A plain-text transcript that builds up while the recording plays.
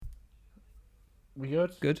We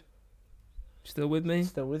good? Good. Still with me?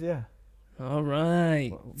 Still with you. All right.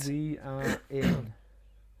 Well, we are in.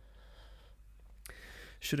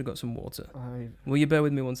 Should have got some water. I Will you bear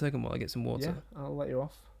with me 1 second while I get some water? Yeah, I'll let you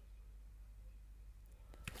off.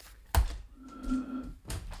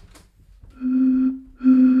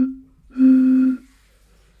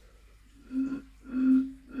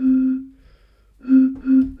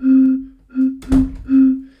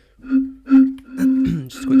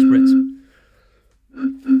 Just a quick spritz.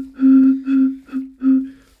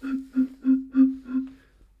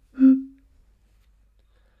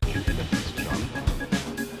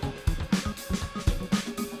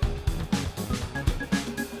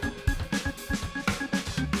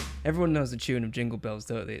 Everyone knows the tune of Jingle Bells,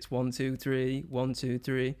 don't they? It's 1, 2, 3, 1, 2,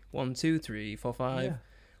 3, 1, 2, 3, 4, 5, Yeah.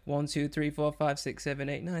 1, 2, 3, 4, 5, 6, 7,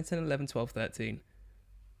 8, 9, 10, 11, 12, 13.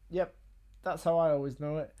 Yep, that's how I always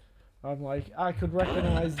know it. I'm like, I could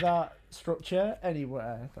recognise that structure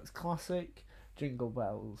anywhere. That's classic Jingle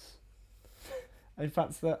Bells. In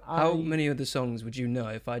fact, that How many other songs would you know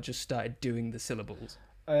if I just started doing the syllables?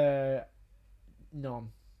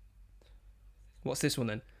 None. What's this one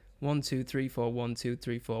then? 1, 2, 3, 4, 1, 2,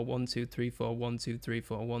 3, 4, 1, 2, 3, 4, 1, 2, 3,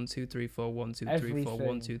 4, 1, 2, 3, 4, 1, 2, 3, 4,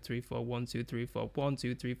 1, 2, 3, 4, 1, 2, 3, 4, 1,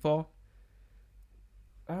 2, 3, 4.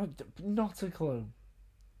 Not a clue.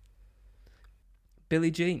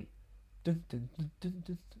 Billie Jean. Dun, dun, dun, dun,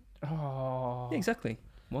 dun. Oh. Yeah, exactly.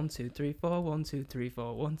 1, 2, 3, 4, 1, 2, 3,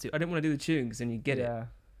 4, 1, 2. I didn't want to do the tune because then you get it. Yeah.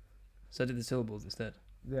 So I did the syllables instead.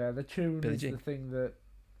 Yeah, the tune Billie is Jean. the thing that.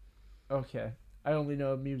 Okay, I only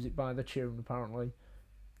know music by the tune. Apparently,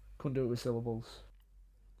 couldn't do it with syllables.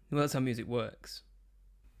 Well, that's how music works.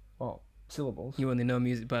 What syllables? You only know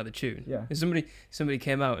music by the tune. Yeah. If somebody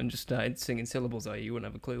came out and just started singing syllables at you, you wouldn't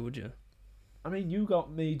have a clue, would you? I mean, you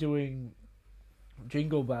got me doing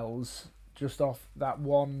Jingle Bells just off that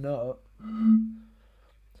one note.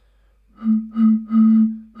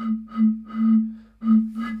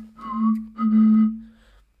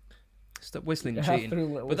 Stop whistling, Yeah, you're cheating. threw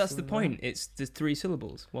a little But that's the whistle in point. It's the 3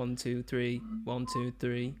 syllables. 1, 2, 3, 1, 2,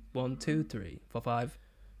 3, 1, 2, 3, 4, 5.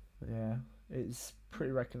 there. Yeah, it's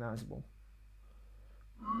pretty recognisable.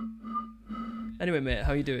 Anyway, mate,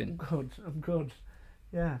 how you I'm doing? good. I'm good.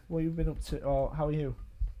 Yeah, what have you been up to? Or how are you?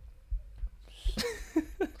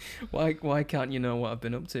 Why can't you know what I've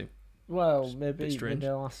been up to? Well, It's a maybe bit strange.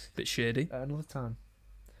 I'll ask Bit shady. at another time.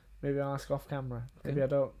 Maybe I'll ask off camera. Okay. Maybe I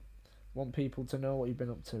don't want people to know what you've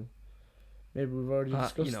been up to. Maybe we've already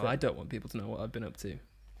discussed it. I don't want people to know what I've been up to.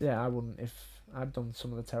 Yeah, I wouldn't if I'd done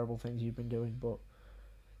some of the terrible things you've been doing, but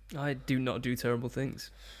I do not do terrible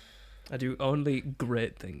things. I do only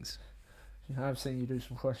great things. I've seen you do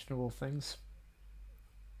some questionable things.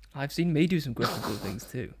 I've seen me do some questionable things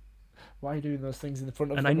too. Why are you doing those things in the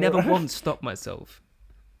front of And the I never mirror? once stopped myself.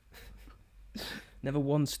 Never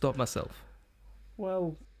once stopped myself.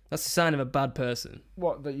 Well, That's a sign of a bad person.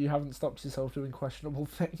 what, that you haven't stopped yourself doing questionable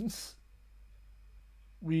things?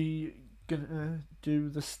 We gonna do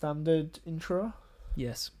the standard intro?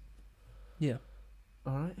 Yes. Yeah.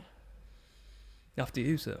 Alright. After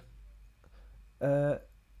you, sir.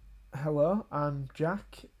 Hello, I'm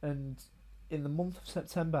Jack, and in the month of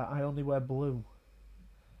September I only wear blue.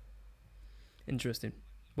 Interesting.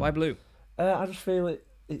 Why blue? I just feel it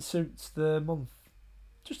suits the month.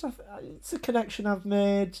 It's a connection I've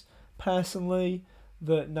made personally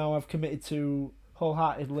that now I've committed to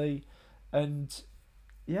wholeheartedly, and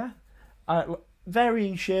yeah,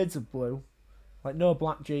 varying shades of blue, like no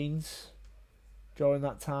black jeans during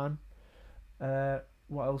that time.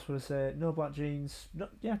 What else would I say? No black jeans. No,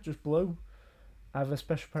 yeah, just blue. I have a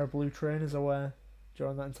special pair of blue trainers I wear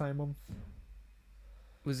during that entire month.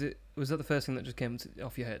 Was that the first thing that just came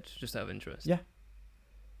off your head, just out of interest? Yeah.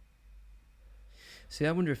 See,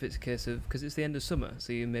 I wonder if it's a case of because it's the end of summer,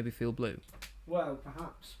 so you maybe feel blue. Well,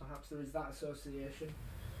 perhaps there is that association.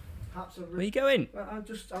 Perhaps Where are you going? I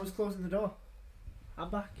was closing the door. I'm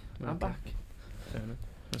back. I'm Okay. back. Fair enough.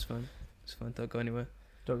 That's fine. It's fine. Don't go anywhere.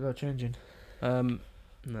 Don't go changing.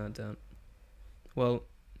 No, don't. Well,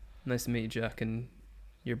 nice to meet you, Jack, and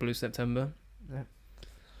you're Blue September.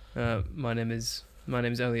 Yeah. My name's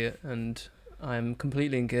Elliot, and I'm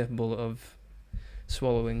completely incapable of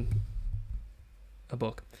swallowing a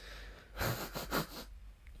book.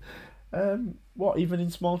 What? Even in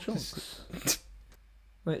small chunks?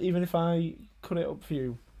 Like, even if I cut it up for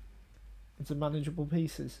you into manageable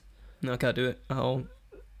pieces? No, I can't do it at all.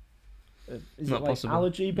 Is Not it like possible.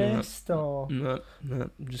 allergy based or No,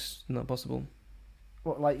 just not possible.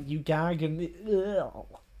 what? Like you gag and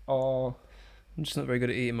or I'm just not very good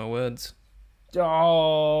at eating my words.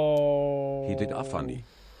 oh. He did a funny.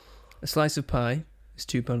 A slice of pie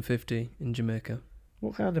It's £2.50 in Jamaica.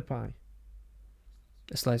 What kind of pie?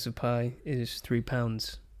 A slice of pie is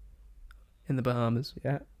 £3 in the Bahamas.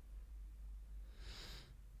 Yeah.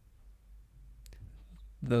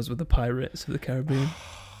 Those were the pirates of the Caribbean.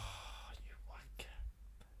 You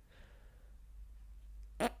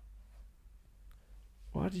wanker.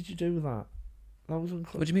 Why did you do that? That was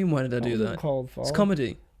uncalled. What do you mean, why did I do that? Uncalled for. It's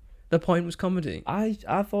comedy. The point was comedy. I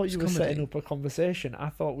thought you were comedy. setting up a conversation. I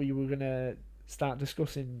thought we were going to start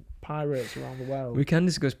discussing pirates around the world. We can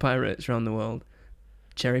discuss pirates around the world.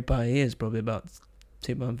 Cherry pie here is probably about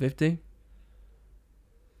 £2.50.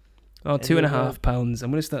 Oh, £2.50. I'm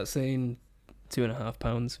going to start saying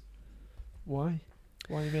 £2.50. Why?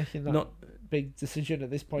 Why are you making that Not big decision at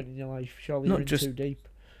this point in your life? Surely not you're in just- too deep.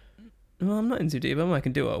 Well, I'm not in too deep. I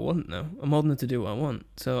can do what I want now. I'm old enough to do what I want.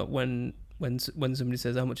 So when somebody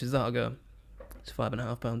says, how much is that? I go, it's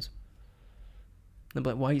 £5.50. They're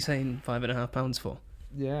like, why are you saying £5.50 for?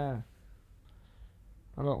 Yeah.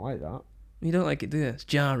 I don't like that. You don't like it, do you? It's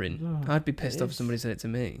jarring. No, I'd be pissed it off if somebody said it to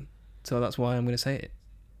me. So that's why I'm going to say it.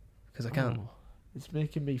 Because I can. Oh, it's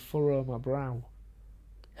making me furrow my brow.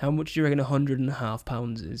 How much do you reckon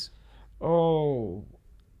 £100.50 is? Oh.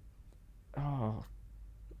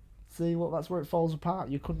 See, look, that's where it falls apart.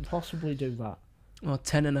 You couldn't possibly do that. Oh,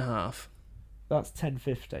 10.5. That's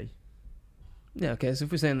 £10.50. Yeah, okay, so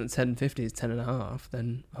if we're saying that 10.50 is 10.5,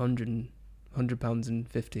 then £100 and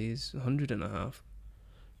 50 is 100.5.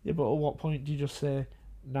 Yeah, but at what point do you just say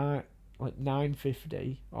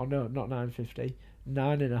 £9.50? Or no, not £9.50.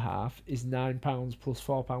 9.5 is £9 plus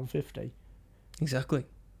 £4.50. Exactly.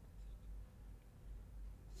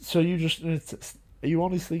 So you just are you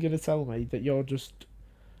honestly going to tell me that you're just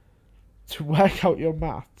to work out your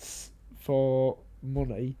maths for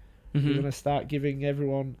money? You're going to start giving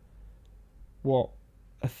everyone what,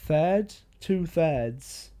 a third,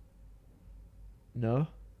 2/3? No.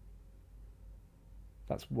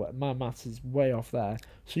 That's what my maths is way off there.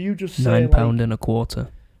 So you just say £9.25.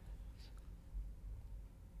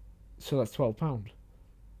 So that's £12.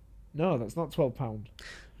 No, that's not £12.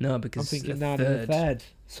 No, I'm because thinking a 9 third. and a third.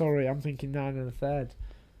 Sorry, I'm thinking 9 and a third.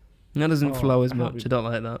 That doesn't flow as I can't much. be- I don't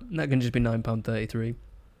like that. That can just be £9.33.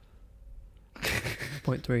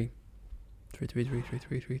 0.3.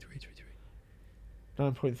 333333333.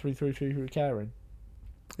 9.333 recurring.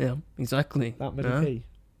 Yeah, exactly. That many Yeah. p.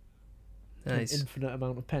 Nice. An infinite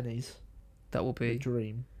amount of pennies. That will A be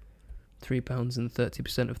dream. £3 and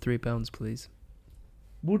 30% of £3, please.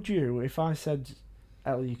 Would you, if I said,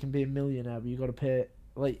 "Ellie, you can be a millionaire, but you got to pay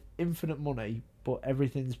like infinite money, but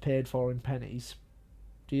everything's paid for in pennies"?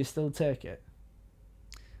 Do you still take it?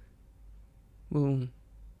 Well,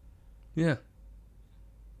 yeah.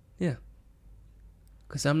 Yeah.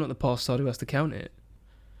 Because I'm not the poor sod who has to count it.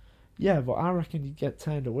 Yeah, but I reckon you'd get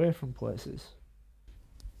turned away from places.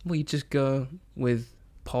 Well, you just go with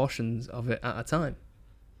portions of it at a time.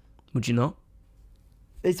 Would you not?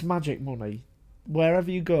 It's magic money. Wherever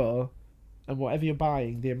you go, and whatever you're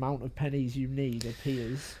buying, the amount of pennies you need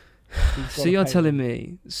appears. So you're telling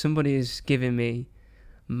me somebody is giving me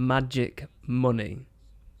magic money,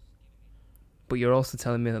 but you're also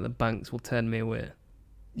telling me that the banks will turn me away.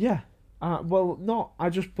 Yeah. Well, not. I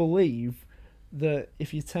just believe that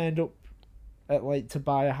if you turned up at to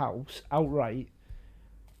buy a house outright,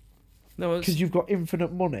 No, because you've got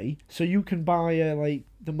infinite money, so you can buy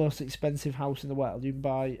the most expensive house in the world. You can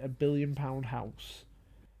buy $1 billion house.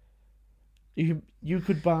 You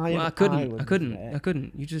could buy. well, an I couldn't. island, mate. I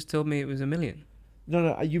couldn't. You just told me it was $1 million.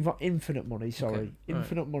 No, you've got infinite money. Sorry, Okay,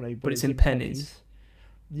 infinite money, but it's in pennies.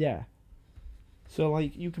 Yeah. So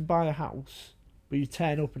you can buy a house, but you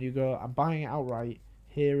turn up and you go, "I'm buying it outright.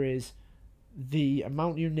 Here is the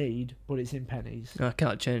amount you need, but it's in pennies." No, I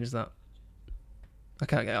can't change that. I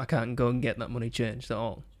can't go and get that money changed at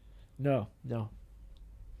all. No.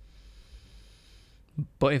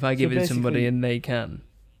 But if I give it to somebody basically- and they can,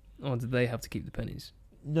 or do they have to keep the pennies?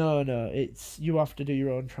 No. It's you have to do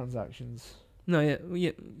your own transactions. No,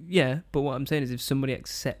 yeah. But what I'm saying is, if somebody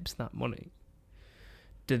accepts that money,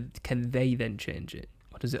 can they then change it,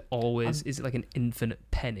 or does it always? Is it like an infinite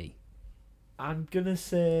penny? I'm gonna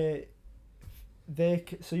say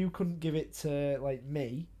so you couldn't give it to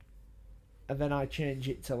me, and then I change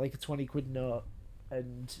it to a 20 quid note,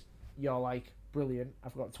 and you're like, brilliant,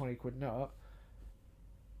 I've got a 20 quid note.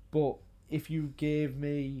 But if you gave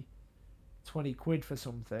me 20 quid for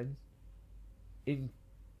something in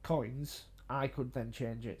coins, I could then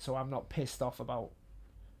change it, so I'm not pissed off about.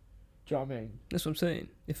 Do you know what I mean? That's what I'm saying.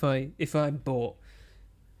 If I bought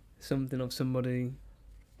something of somebody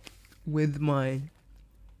with my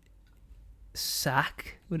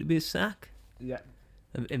sack, would it be a sack Yeah.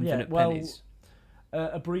 of infinite well, pennies?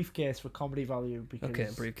 A briefcase for comedy value, because Okay,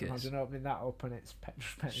 a briefcase. imagine opening that up and it's pennies.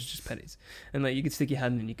 It's just pennies, and like you can stick your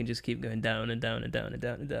hand in, you can just keep going down and down and down and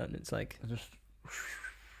down and down. It's like Just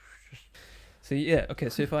so yeah. Okay,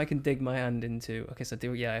 so if I can dig my hand into, okay, so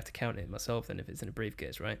I have to count it myself then if it's in a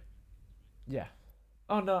briefcase, right? yeah.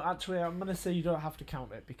 Oh no, actually, I'm gonna say you don't have to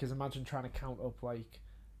count it, because imagine trying to count up like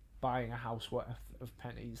buying a house worth of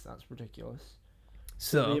pennies. That's ridiculous.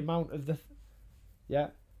 So the amount of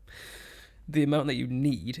yeah. the amount that you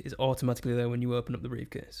need is automatically there when you open up the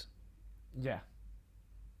briefcase. Yeah.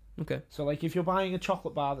 Okay. So, like, if you're buying a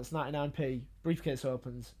chocolate bar that's 99p, briefcase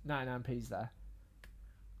opens, 99p's there.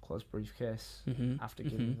 Close briefcase after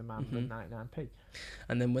giving the man the 99p.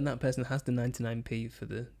 And then when that person has the 99p for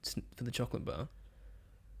the chocolate bar,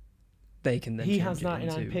 they can then he change has it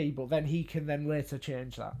 99p, into, but then he can then later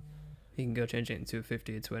change that. he can go change it into a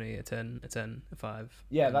 50, a 20, a 10, a 10, a 5.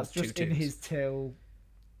 Yeah, and that's just two in twos. his till.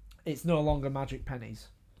 It's no longer magic pennies.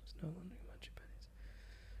 It's no longer magic pennies.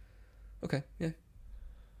 Okay, yeah.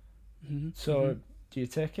 So, do you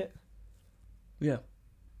take it? Yeah.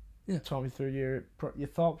 Talk me through your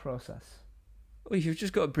thought process. Well, you've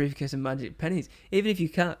just got a briefcase of magic pennies. Even if you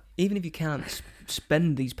can't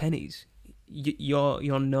spend these pennies,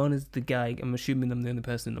 you're known as the guy. I'm assuming I'm the only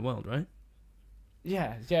person in the world, right?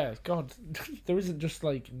 Yeah. God, there isn't just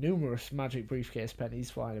like numerous magic briefcase pennies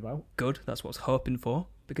flying about. Good. That's what I was hoping for.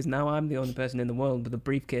 Because now I'm the only person in the world with a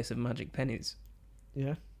briefcase of magic pennies.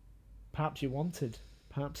 Yeah. Perhaps you're wanted.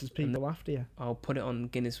 Perhaps there's people after you. I'll put it on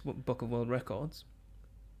Guinness Book of World Records.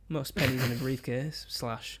 Most pennies in a briefcase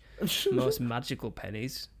 / most magical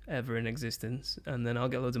pennies ever in existence, and then I'll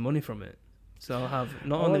get loads of money from it. So I'll have,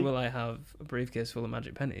 not only will I have a briefcase full of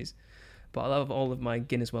magic pennies, but I'll have all of my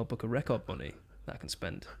Guinness World Book of Record money that I can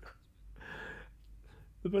spend.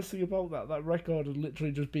 The best thing about that record would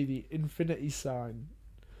literally just be the infinity sign.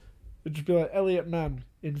 It'd just be like Elliot Mann,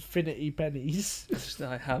 infinity pennies. It's just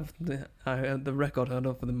that I have the record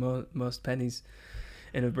holder for the most pennies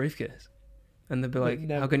in a briefcase, and they'll be like,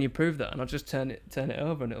 "How can you prove that?" And I'll just turn it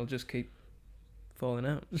over, and it'll just keep falling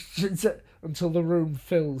out until the room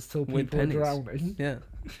fills, till with people are pennies. drowning. Yeah,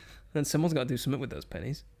 then someone's got to do something with those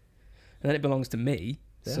pennies, and then it belongs to me.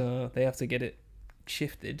 Yeah. So they have to get it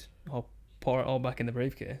shifted or pour it all back in the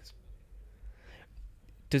briefcase.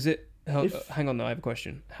 Does it? Hang on, though. I have a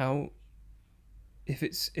question. How? If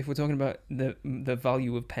we're talking about the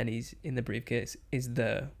value of pennies in the briefcase is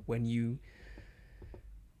there when you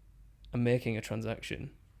are making a transaction?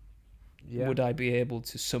 Yeah. Would I be able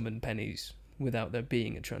to summon pennies without there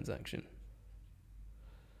being a transaction?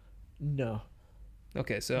 No.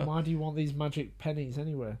 Okay, so Why do you want these magic pennies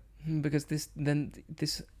anyway? because that's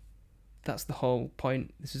the whole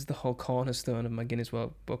point. This is the whole cornerstone of my Guinness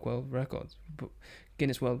Book of World Records.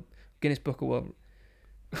 Guinness Book of World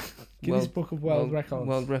Guinness Book of World Records.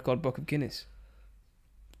 World Record Book of Guinness.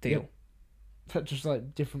 Deal. Yep. That's just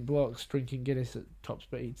like different blokes drinking Guinness at top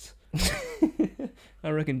speeds. I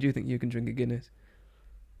reckon. Do you think you can drink a Guinness?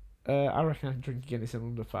 I reckon I can drink a Guinness in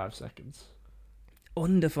under 5 seconds.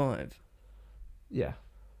 Under 5. Yeah.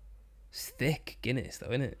 It's thick Guinness, though,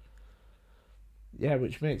 isn't it? Yeah,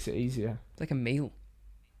 which makes it easier. It's like a meal.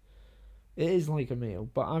 It is like a meal,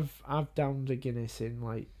 but I've downed a Guinness in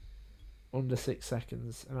like under 6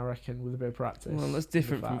 seconds, and I reckon with a bit of practice. Well, that's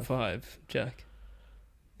different from 5, Jack.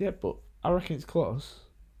 Yeah, but I reckon it's close.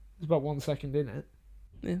 There's about 1 second in it.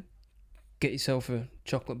 Yeah. Get yourself a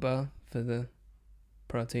chocolate bar for the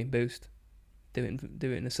protein boost. Do it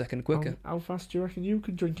in a second quicker. How fast do you reckon you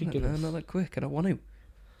could drink a No, Guinness? not that quick. I don't want to.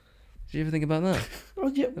 Did you ever think about that? Oh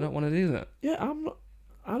yeah. I don't want to do that. Yeah,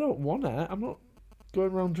 I don't want it. I'm not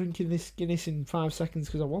going around drinking this Guinness in 5 seconds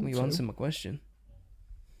because I want Well, to. you answered my question.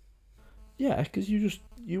 Yeah, because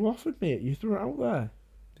you offered me it. You threw it out there.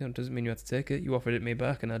 It doesn't mean you had to take it. You offered it me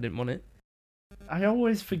back and I didn't want it. I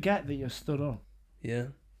always forget that you're stood up. Yeah.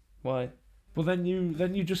 Why? But then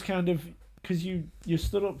you just kind of, because you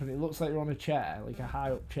stood up and it looks like you're on a chair, like a high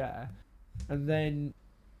up chair, and then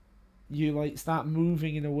you like start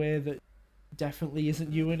moving in a way that definitely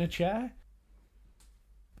isn't you in a chair.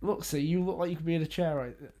 Look, see, you look like you could be in a chair,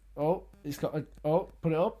 right? Oh, it's got a, oh,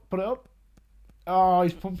 put it up. Oh,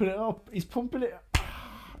 he's pumping it up. Is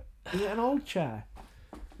it an old chair?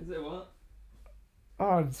 Is it what? Oh,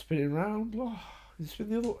 I'm spinning round. Oh, spin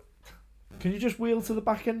the other way. Can you just wheel to the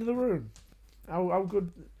back end of the room? How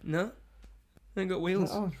good? No. I ain't got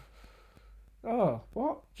wheels. Oh,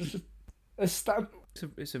 what? Just a stand.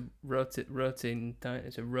 It's a rotating.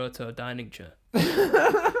 It's a roto dining chair.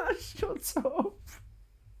 Shut up.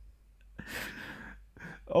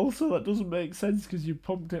 Also, that doesn't make sense because you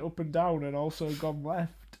pumped it up and down and also gone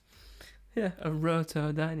left. Yeah, a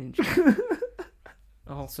roto dining chair.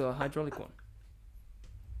 Also a hydraulic one.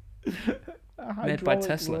 A Made by hydraulic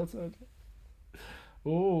Tesla. motor.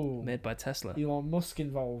 Oh, Made by Tesla. Elon Musk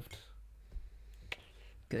involved.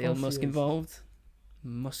 Get Elon course Musk he is. involved.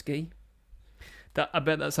 Musky. I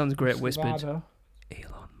bet that sounds great whispered. Nevada.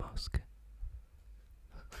 Elon Musk.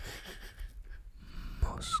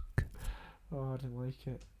 Musk. Oh, I didn't like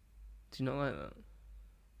it. Do you not like that?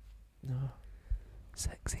 No.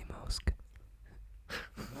 Sexy Musk.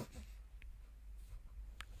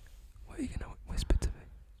 What are you gonna whisper to me?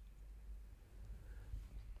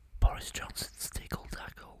 Boris Johnson's tickle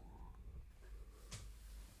tackle.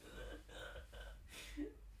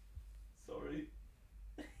 Sorry.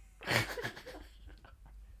 It's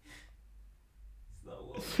not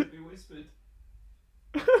what I want to be whispered.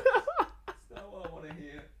 It's not what I want to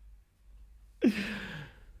hear.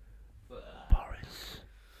 Boris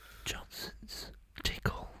Johnson's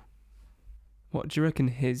tickle. What do you reckon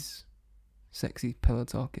his sexy pillow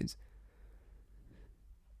talk is?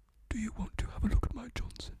 Do you want to have a look at my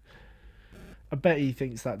Johnson? I bet he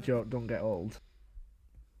thinks that joke don't get old.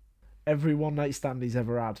 Every one night stand he's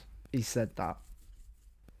ever had, he said that.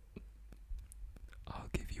 I'll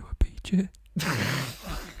give you a PJ.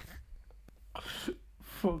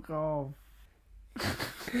 Fuck off.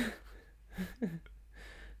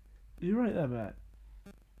 You right there, mate?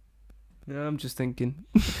 No, I'm just thinking.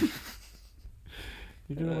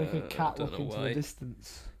 You're doing like a I cat don't know looking to why. the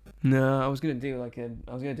distance. No, I was gonna do like a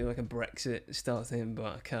Brexit style thing,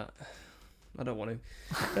 but I can't. I don't want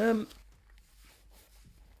to.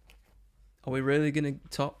 Are we really gonna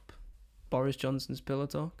top Boris Johnson's pillow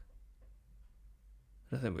talk?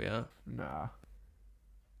 I don't think we are. Nah.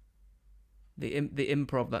 The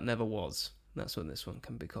improv that never was. That's what this one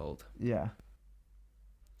can be called. Yeah.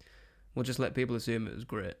 We'll just let people assume it was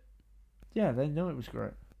great, Yeah, they know it was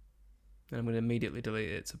great. and I'm gonna immediately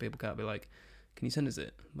delete it so people can't be like, "Can you send us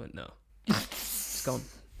it?" But no, it's gone.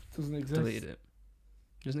 Doesn't exist. Deleted it.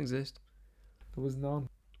 Doesn't exist. There was none.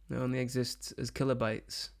 It only exists as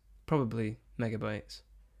kilobytes, probably megabytes,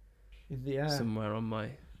 In the air. somewhere on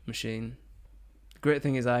my machine. The great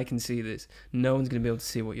thing is I can see this. No one's gonna be able to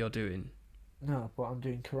see what you're doing. No, but I'm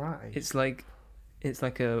doing karate. It's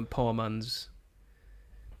like a poor man's,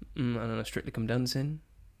 I don't know, Strictly Come Dancing.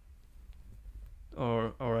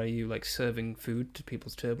 Or are you like serving food to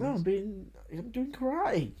people's No, tables? I'm doing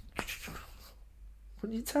karate.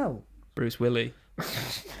 Couldn't you tell? Bruce Willis.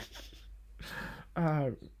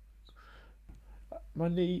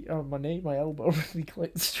 My elbow really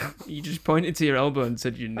clicked. You just pointed to your elbow and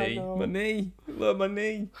said your I knee. know. My knee. Look, my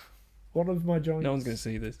knee. One of my joints. No one's gonna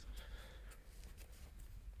see this.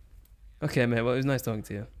 Okay, mate. Well, it was nice talking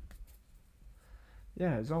to you.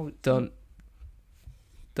 Yeah, it's all. Don't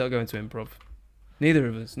go into improv. Neither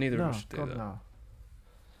of us No, should do God, that. no.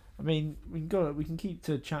 I mean, we can keep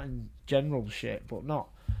to chatting general shit, but not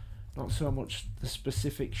so much the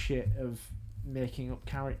specific shit of making up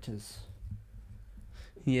characters.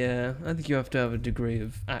 Yeah, I think you have to have a degree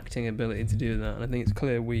of acting ability to do that, and I think it's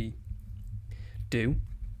clear we do.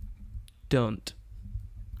 Don't.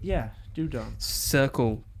 Yeah, don't.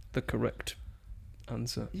 Circle the correct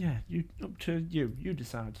answer. Yeah, up to you. You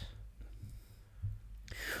decide.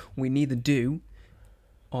 We neither do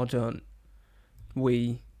or don't.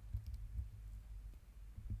 We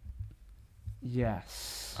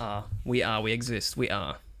Yes. are. We are. We exist. We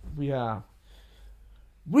are. We are.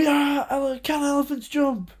 We are. Can elephants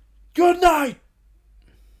jump? Good night.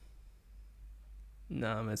 No,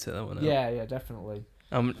 I'm gonna take that one out. Yeah, definitely.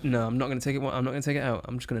 No, I'm not gonna take it. I'm not gonna take it out.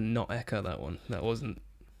 I'm just gonna not echo that one. That wasn't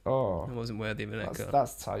Oh, worthy of an echo.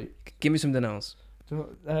 that's tight. Give me something else.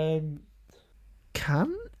 Can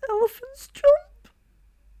elephants jump?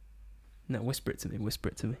 No, whisper it to me. Whisper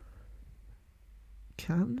it to me.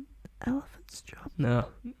 Can elephants jump? No,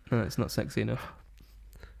 it's not sexy enough.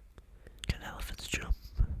 Can elephants jump?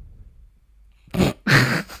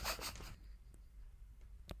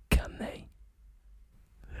 Can they?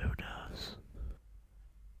 Who knows?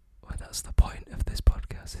 Well, that's the point of this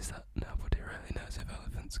podcast, is that nobody really knows if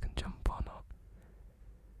elephants can jump or not.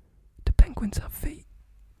 Do penguins have feet?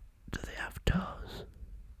 Do they have toes?